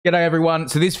G'day everyone.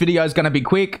 So this video is going to be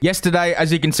quick. Yesterday,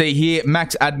 as you can see here,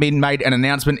 Max Admin made an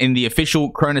announcement in the official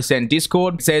Cronus Zen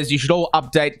Discord. It says you should all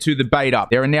update to the beta.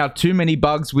 There are now too many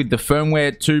bugs with the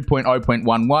firmware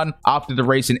 2.0.11 after the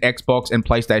recent Xbox and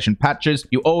PlayStation patches.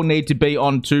 You all need to be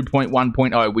on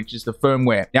 2.1.0, which is the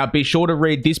firmware. Now be sure to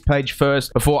read this page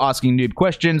first before asking noob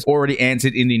questions already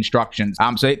answered in the instructions.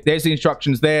 So there's the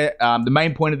instructions there. The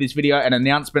main point of this video, an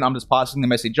announcement, I'm just passing the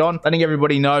message on, letting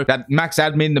everybody know that Max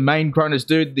Admin, the main Cronus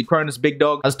dude, the Cronus big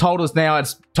dog, has told us now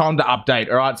it's time to update.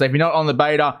 All right, so if you're not on the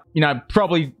beta,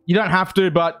 probably you don't have to,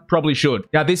 but probably should.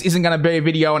 Now this isn't going to be a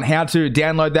video on how to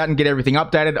download that and get everything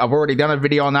updated. I've already done a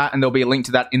video on that, and there'll be a link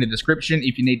to that in the description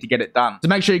if you need to get it done. So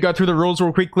make sure you go through the rules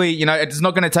real quickly. It's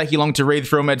not going to take you long to read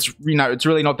through them. It's it's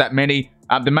really not that many.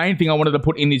 The main thing I wanted to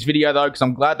put in this video though, because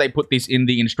I'm glad they put this in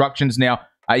the instructions now.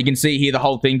 You can see here the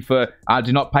whole thing for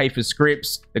do not pay for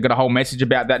scripts. They've got a whole message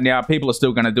about that now. People are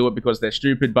still going to do it because they're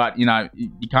stupid, but you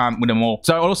can't win them all.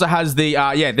 So it also has the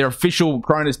their official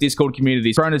Cronus Discord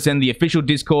communities. Cronus and the official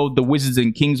Discord, the Wizards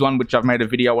and Kings one, which I've made a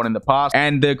video on in the past,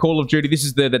 and the Call of Duty. This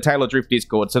is the Taylor Drift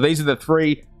Discord. So these are the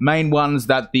three main ones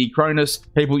that the Cronus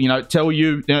people tell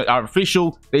you are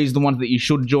official. These are the ones that you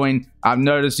should join. I've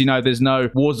noticed, there's no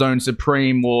Warzone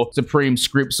Supreme or Supreme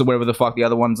Scripts or whatever the fuck the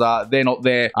other ones are. They're not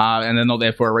there, and they're not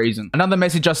there for a reason. Another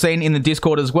message I've seen in the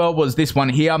Discord as well was this one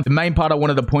here. The main part I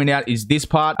wanted to point out is this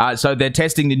part. So they're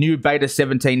testing the new beta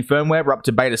 17 firmware. We're up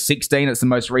to beta 16. It's the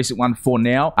most recent one for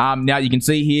now. Now you can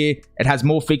see here, it has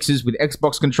more fixes with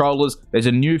Xbox controllers. There's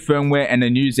a new firmware and a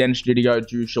new Zen Studio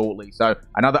due shortly. So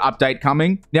another update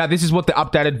coming. Now this is what the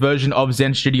updated version of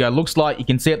Zen Studio looks like. You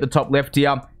can see at the top left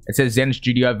here, it says Zen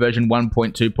Studio version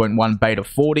 1.2.1 beta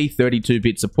 40,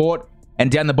 32-bit support.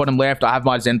 And down the bottom left, I have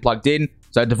my Zen plugged in.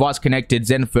 So device connected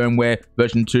Zen firmware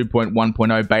version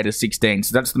 2.1.0 beta 16.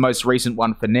 So that's the most recent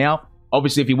one for now.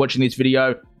 Obviously, if you're watching this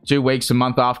video 2 weeks, a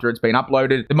month after it's been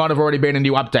uploaded, there might have already been a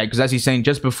new update, because as you've seen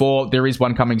just before, there is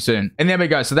one coming soon. And there we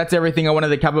go. So that's everything I wanted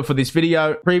to cover for this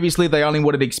video. Previously, they only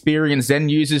wanted experienced Zen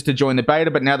users to join the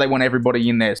beta, but now they want everybody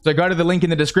in there. So go to the link in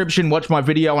the description, watch my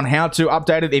video on how to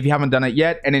update it if you haven't done it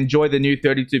yet, and enjoy the new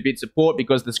 32-bit support,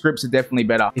 because the scripts are definitely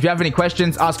better. If you have any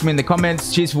questions, ask them in the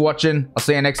comments. Cheers for watching. I'll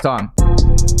see you next time.